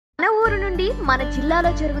మన ఊరు నుండి మన జిల్లాలో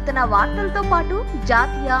జరుగుతున్న వార్తలతో పాటు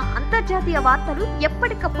జాతీయ అంతర్జాతీయ వార్తలు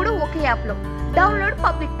ఎప్పటికప్పుడు ఒకే యాప్లో. Download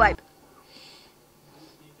public vibe.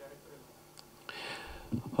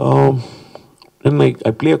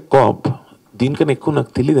 I play a cap. దీనికన్నా ఎక్కువ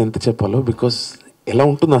నాకు తెలియదు ఎంత చెప్పాలో. బికాస్ ఎలా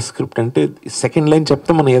ఉంటుంది ఆ స్క్రిప్ట్ అంటే సెకండ్ లైన్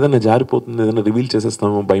చెప్తే మనం ఏదైనా జారిపోతుంది, ఏదైనా రివీల్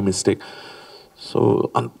చేసేస్తాము బై మిస్టేక్. సో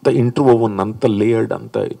అంత ఇంటర్వోవన్, అంత లేయర్డ్,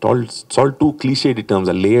 అంత it's all two clichéd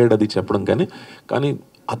terms. ఆ లేయర్డ్ అది చెప్పడం కానీ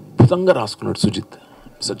అద్భుతంగా రాసుకున్నాడు Sujith.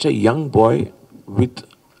 Such a young boy with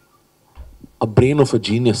a brain of a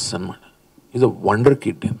genius అనమాట. Is a wonder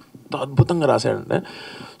kid. ఎంత అద్భుతంగా రాశాడంటే.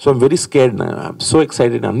 So I'm very scared, I'm so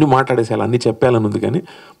excited. అన్నీ మాట్లాడేసేయాలి, అన్నీ చెప్పాలని ఉంది కానీ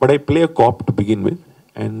but I play a cap to begin with.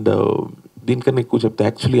 And దీనికన్నా ఎక్కువ చెప్తే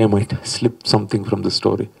actually I might slip something from the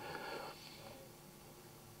story.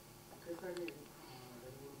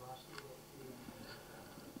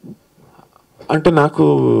 అంటే నాకు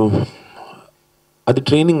అది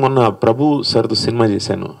ట్రైనింగ్. మొన్న ప్రభు సార్తో సినిమా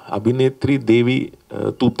చేశాను, అభినేత్రి దేవి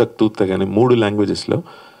తూతక్ అని 3 లాంగ్వేజెస్లో.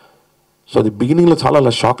 సో అది బిగినింగ్లో చాలా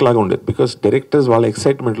అలా షాక్ లాగా ఉండేది. బికాస్ డైరెక్టర్స్ వాళ్ళ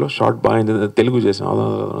ఎక్సైట్మెంట్లో షార్ట్ బాగా తెలుగు చేసాం,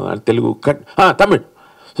 Telugu cut Tamil.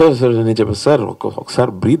 So sir నేను చెప్పాను, సార్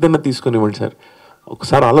ఒకసారి బ్రీత్ అన్న తీసుకొని ఇవ్వండి సార్,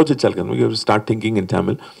 ఒకసారి ఆలోచించాలి కదా, you start thinking in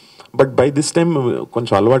Tamil. But by this time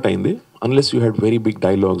కొంచెం అలవాటు అయింది. Unless you had very big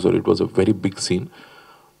dialogues are it was a very big scene.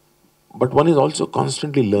 But one is also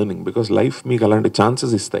constantly learning because life meek alanti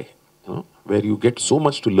chances istai, where you get so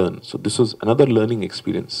much to learn. So this was another learning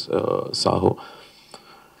experience, SAAHO.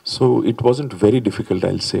 So it wasn't very difficult,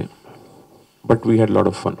 I'll say, but we had a lot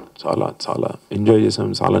of fun. Chala enjoy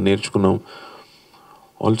chesam, chala nerchukunnam.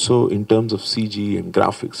 Also in terms of CG and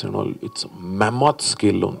graphics and all, it's mammoth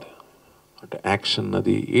scale lo undi. Ante action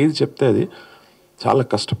adi edi chepte adi chala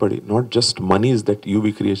kastapadi, not just monies that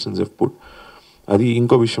UV Creations have put. అది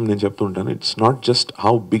ఇంకో విషయం నేను చెప్తూ ఉంటాను. It's not just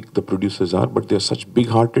how big the producers are, but they are such big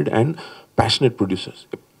hearted and passionate producers.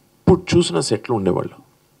 ఎప్పుడు చూసిన సెట్లో ఉండేవాళ్ళు,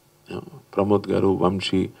 ప్రమోద్ గారు,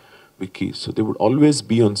 Vamsi, Vicky. So they would always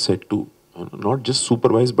be on set to not just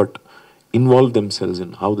supervise but involve themselves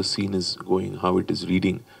in how the scene is going, how it is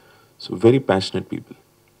reading. So very passionate people.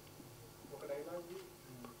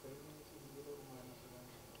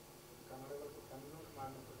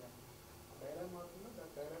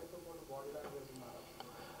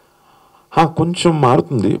 కొంచెం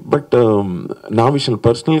మారుతుంది. But నా విషయం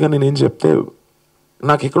పర్సనల్గా నేనేం చెప్తే,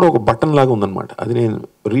 నాకు ఎక్కడో ఒక బటన్ లాగా ఉందన్నమాట. అది నేను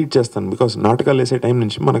రీడ్ చేస్తాను. బికాస్ నాటకాలు వేసే టైం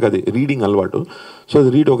నుంచి మనకు అది రీడింగ్ అలవాటు. సో అది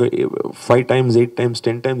రీడ్ ఒక 5 times, 8 times,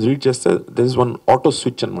 10 times రీడ్ చేస్తే there is one auto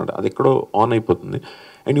switch అనమాట. అది ఎక్కడో ఆన్ అయిపోతుంది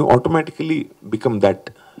and you automatically become that.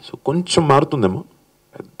 So కొంచెం మారుతుందేమో,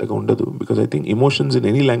 పెద్దగా ఉండదు. Because I think emotions in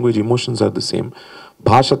any language, emotions are the same.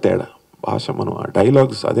 భాష తేడా, భాష మనం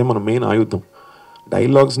డైలాగ్స్ అదే మన మెయిన్ ఆయుధం.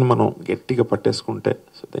 డైలాగ్స్ని మనం గట్టిగా పట్టేసుకుంటే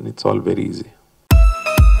so then it's all very easy.